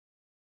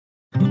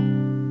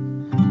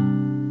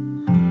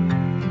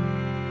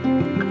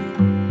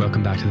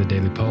back to the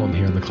Daily Poem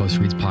here on the Close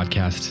Reads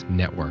Podcast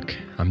Network.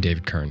 I'm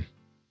David Kern.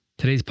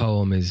 Today's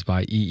poem is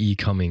by E.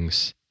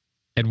 Cummings,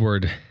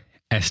 Edward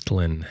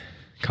Estlin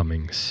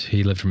Cummings.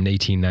 He lived from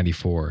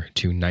 1894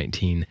 to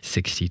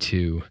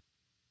 1962.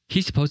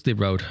 He supposedly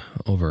wrote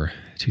over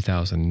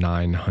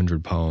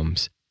 2,900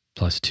 poems,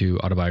 plus 2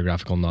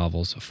 autobiographical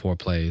novels, 4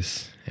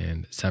 plays,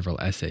 and several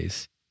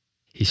essays.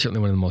 He's certainly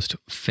one of the most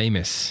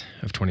famous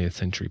of 20th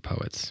century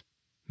poets,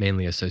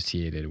 mainly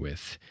associated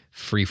with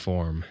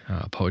free-form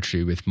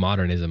poetry, with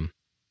modernism,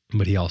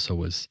 but he also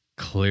was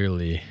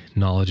clearly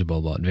knowledgeable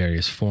about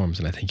various forms,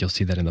 and I think you'll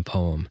see that in the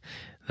poem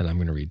that I'm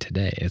going to read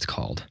today. It's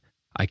called,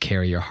 I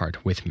Carry Your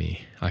Heart With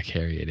Me, I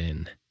Carry It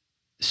In.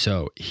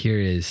 So here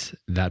is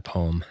that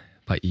poem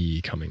by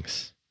E.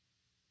 Cummings.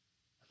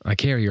 I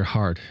carry your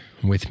heart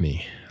with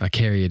me, I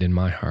carry it in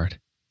my heart.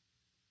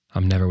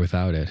 I'm never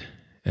without it.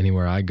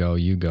 Anywhere I go,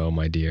 you go,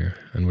 my dear,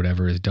 and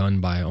whatever is done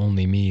by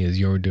only me is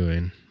your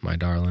doing, my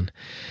darling.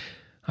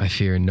 I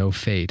fear no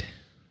fate,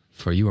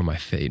 for you are my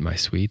fate, my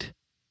sweet.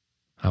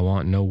 I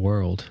want no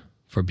world,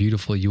 for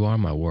beautiful you are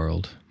my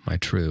world, my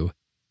true.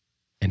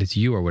 And it's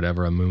you or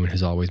whatever a moon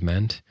has always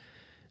meant,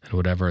 and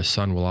whatever a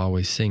sun will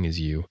always sing is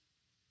you.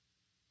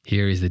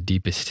 Here is the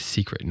deepest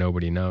secret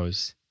nobody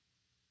knows.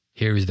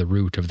 Here is the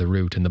root of the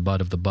root, and the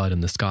bud of the bud,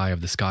 and the sky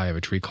of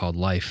a tree called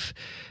life,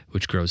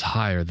 which grows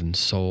higher than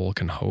soul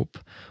can hope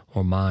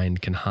or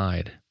mind can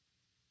hide.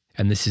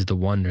 And this is the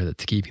wonder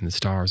that's keeping the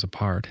stars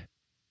apart.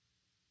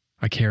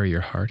 I carry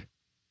your heart.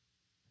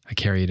 I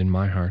carry it in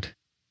my heart.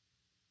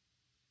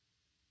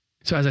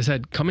 So as I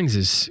said, Cummings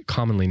is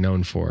commonly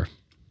known for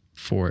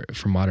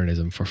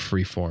modernism, for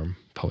free-form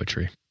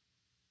poetry.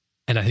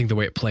 And I think the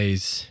way it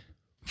plays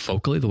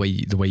vocally, the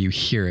way you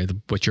hear it,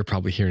 what you're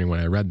probably hearing when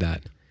I read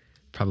that,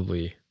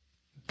 probably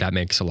that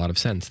makes a lot of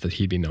sense that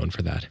he'd be known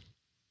for that.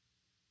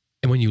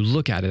 And when you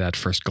look at it at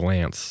first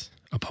glance,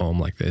 a poem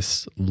like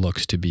this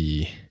looks to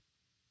be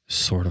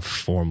sort of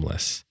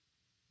formless.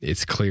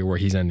 It's clear where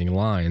he's ending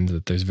lines,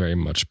 that there's very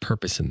much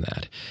purpose in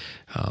that,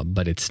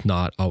 but it's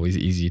not always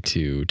easy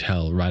to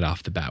tell right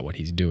off the bat what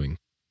he's doing.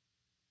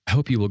 I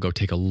hope you will go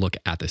take a look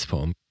at this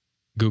poem,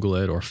 Google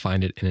it, or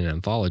find it in an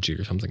anthology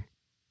or something,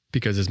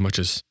 because as much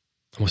as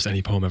almost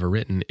any poem ever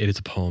written, it is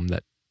a poem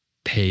that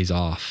pays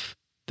off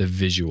the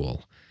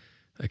visual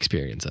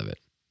experience of it.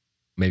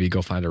 Maybe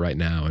go find it right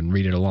now and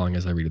read it along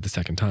as I read it the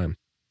second time.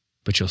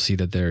 But you'll see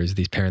that there's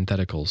these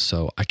parentheticals.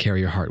 So I carry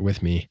your heart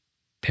with me,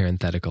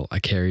 parenthetical. I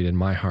carry it in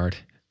my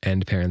heart,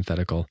 end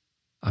parenthetical.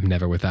 I'm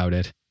never without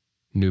it,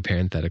 new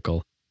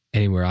parenthetical.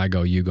 Anywhere I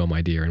go, you go,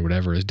 my dear, and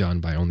whatever is done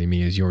by only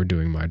me is your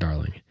doing, my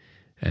darling,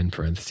 end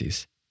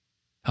parentheses.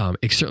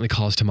 It certainly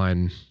calls to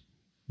mind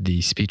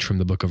the speech from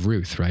the book of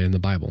Ruth, right, in the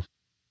Bible.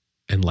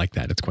 And like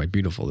that, it's quite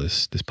beautiful,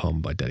 this poem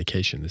about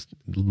dedication,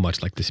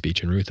 much like the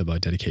speech in Ruth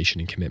about dedication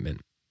and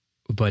commitment.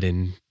 But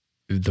in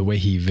the way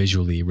he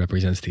visually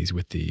represents these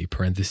with the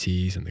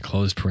parentheses and the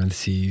closed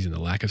parentheses and the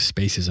lack of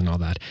spaces and all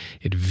that,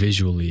 it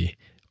visually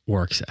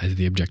works as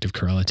the objective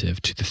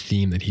correlative to the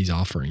theme that he's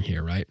offering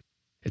here, right?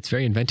 It's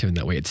very inventive in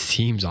that way. It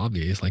seems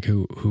obvious, like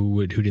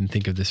who didn't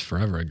think of this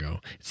forever ago?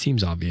 It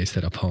seems obvious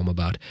that a poem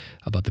about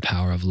the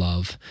power of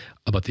love,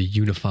 about the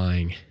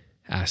unifying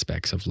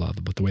aspects of love,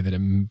 about the way that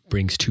it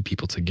brings two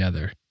people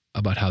together,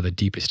 about how the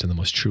deepest and the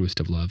most truest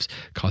of loves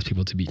cause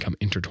people to become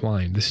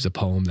intertwined. This is a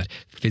poem that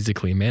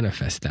physically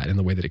manifests that in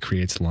the way that it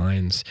creates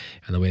lines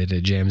and the way that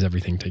it jams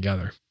everything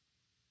together.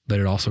 But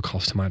it also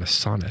calls to mind a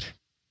sonnet,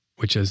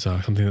 which is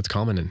something that's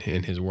common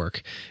in his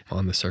work.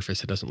 On the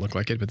surface, it doesn't look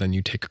like it, but then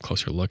you take a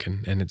closer look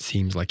and it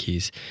seems like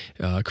he's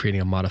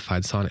creating a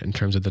modified sonnet in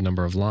terms of the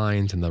number of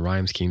lines and the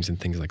rhyme schemes and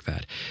things like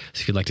that.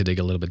 So if you'd like to dig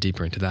a little bit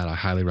deeper into that, I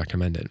highly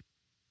recommend it.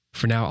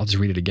 For now, I'll just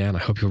read it again. I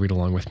hope you'll read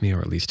along with me, or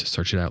at least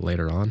search it out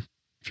later on.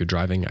 If you're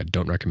driving, I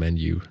don't recommend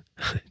you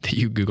that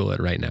you Google it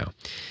right now.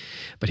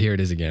 But here it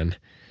is again.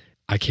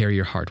 I carry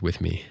your heart with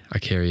me. I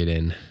carry it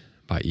in,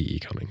 by E.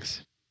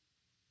 Cummings.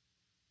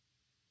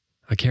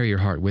 I carry your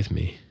heart with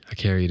me. I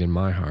carry it in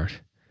my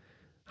heart.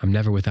 I'm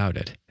never without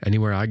it.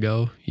 Anywhere I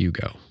go, you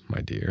go,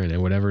 my dear,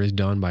 and whatever is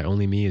done by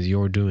only me is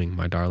your doing,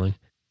 my darling.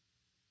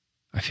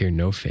 I fear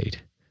no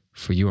fate,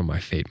 for you are my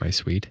fate, my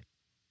sweet.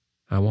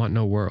 I want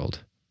no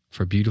world,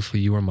 for beautiful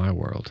you are my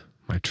world,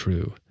 my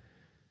true.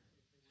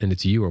 And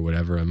it's you or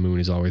whatever a moon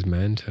is always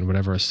meant, and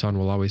whatever a sun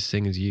will always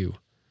sing is you.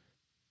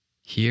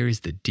 Here is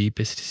the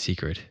deepest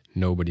secret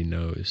nobody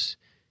knows.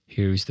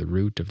 Here is the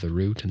root of the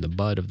root, and the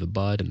bud of the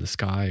bud, and the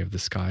sky of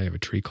a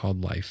tree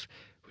called life,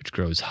 which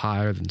grows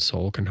higher than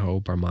soul can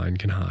hope or mind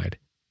can hide.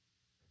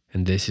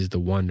 And this is the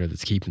wonder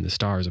that's keeping the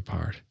stars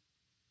apart.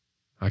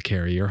 I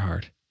carry your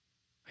heart.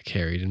 I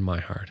carry it in my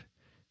heart.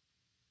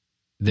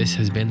 This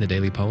has been the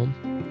Daily Poem.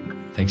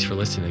 Thanks for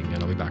listening,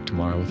 and I'll be back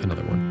tomorrow with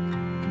another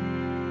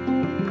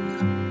one.